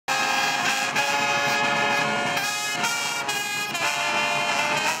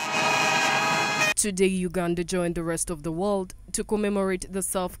Today, Uganda joined the rest of the world to commemorate the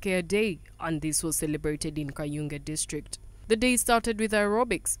Self-Care Day, and this was celebrated in Kayunga district. The day started with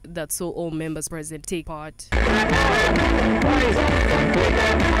aerobics that saw all members present take part.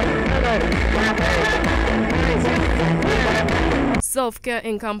 Self-care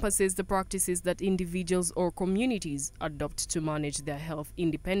encompasses the practices that individuals or communities adopt to manage their health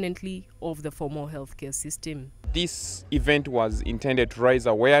independently of the formal healthcare system. This event was intended to raise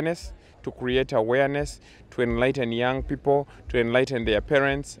awareness, to create awareness, to enlighten young people, to enlighten their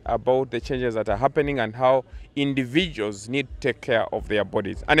parents about the changes that are happening and how individuals need to take care of their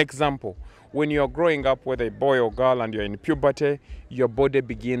bodies. An example, when you're growing up, whether a boy or girl, and you're in puberty, your body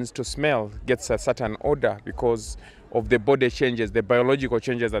begins to smell, gets a certain odor because of the body changes, the biological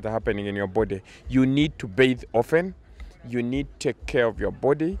changes that are happening in your body. You need to bathe often. You need to take care of your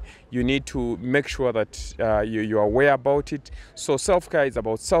body. You need to make sure that you're aware about it. So self-care is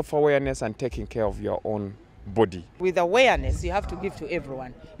about self-awareness and taking care of your own body. With awareness, you have to give to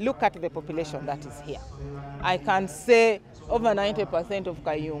everyone. Look at the population that is here. I can say over 90% of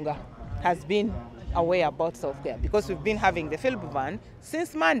Kayunga has been aware about self-care because we've been having the film van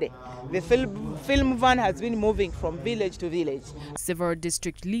since Monday. The film van has been moving from village to village. Several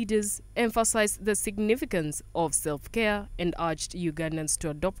district leaders emphasized the significance of self-care and urged Ugandans to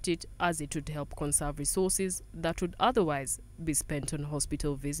adopt it as it would help conserve resources that would otherwise be spent on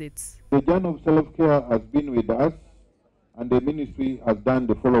hospital visits. The journey of self-care has been with us, and the ministry has done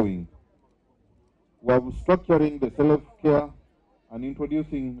the following. We are structuring the self-care and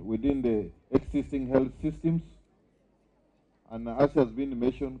introducing within the existing health systems. And as has been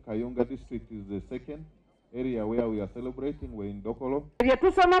mentioned, Kayunga district is the second area where we are celebrating. We're in Dokolo.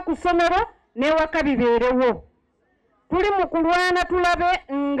 Tusoma ku ssomero n'ewaka bibeerewo. Tuli mu kulwana tulabe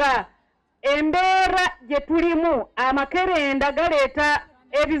nga embeera gye tulimu amakerenda galeeta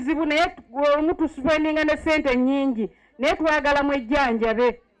ebizibu naye mutusupendinga ne ssente nnyingi naye twagala mu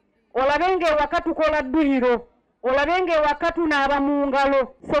ejjanjabe. Olabe ng'ewaka tukola dduyiro.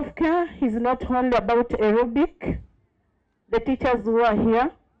 Self-care is not only about aerobic. The teachers who are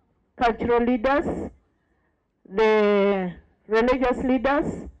here, cultural leaders, the religious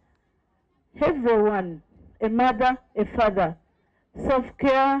leaders, everyone, a mother, a father.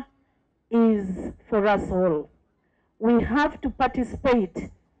 Self-care is for us all. We have to participate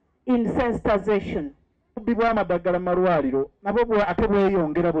in sensitization.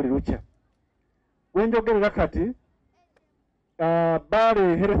 Wenjogerera kati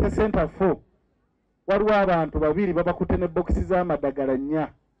Bale Health Center 4 waliwo abantu babiri babakutte ne boxi z'amadagala 4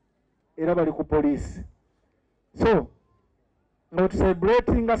 era bali ku police. So not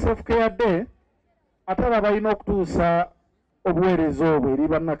celebrating a self-care day ataba balina okutuusa obuweereza obwo eri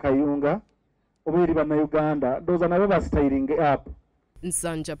bannakayunga oba eri bannayuganda ndowooza nabo basitiring up.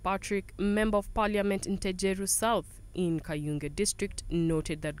 Nsanja Patrick, Member of Parliament in Tejeru South in Kayunga district,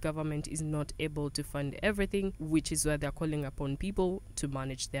 noted that government is not able to fund everything, which is why they're calling upon people to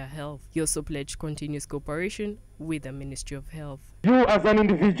manage their health. He also pledged continuous cooperation with the Ministry of Health. You as an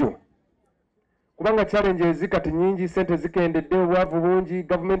individual, kubanga challenges zikati nyingi, sente zikendedde, obwavu bungi,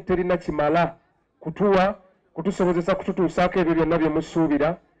 government terina kimala kutusobozesa kututuusaako ebyo byonna bye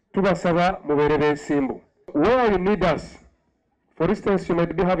musuubira, tubasaba mubeere beesimbu. Where you need us, for instance, you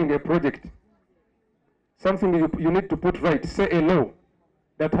might be having a project, something you need to put right, say a law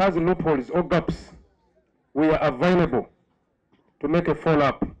that has loopholes or gaps. We are available to make a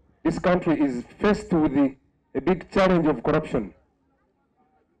follow-up. This country is faced with a big challenge of corruption.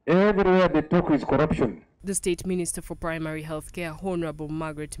 Everywhere they talk is corruption. The State Minister for Primary Health Care, Honorable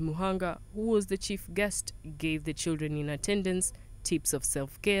Margaret Muhanga, who was the chief guest, gave the children in attendance tips of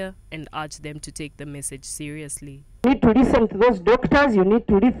self-care and urged them to take the message seriously. You need to listen to those doctors, you need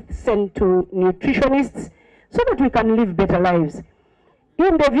to listen to nutritionists so that we can live better lives.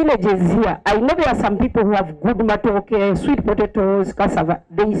 In the villages here, I know there are some people who have good matoke, sweet potatoes, cassava.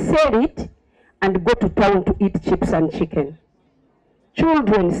 They sell it and go to town to eat chips and chicken.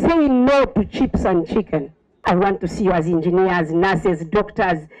 Children, say no to chips and chicken. I want to see you as engineers, nurses,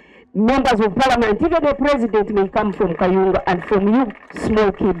 doctors, members of parliament, even the president may come from Kayunga and from you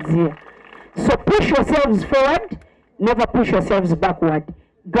small kids here. So push yourselves forward, never push yourselves backward.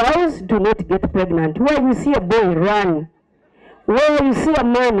 Girls, do not get pregnant. Where you see a boy, run. Where you see a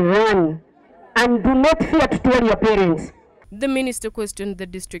man, run. And do not fear to tell your parents. The minister questioned the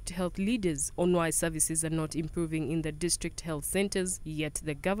district health leaders on why services are not improving in the district health centers, yet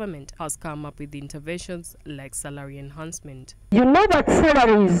the government has come up with interventions like salary enhancement. You know that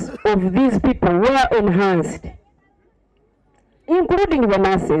salaries of these people were enhanced, including the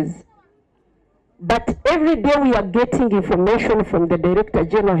nurses. But every day we are getting information from the Director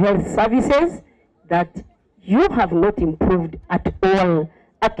General Health Services that you have not improved at all.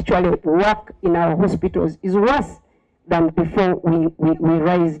 Actually, work in our hospitals is worse than before we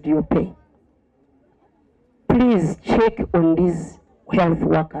raised your pay. Please check on these health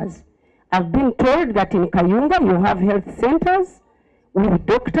workers. I've been told that in Kayunga you have health centers with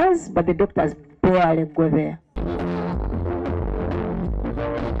doctors, but the doctors barely go there.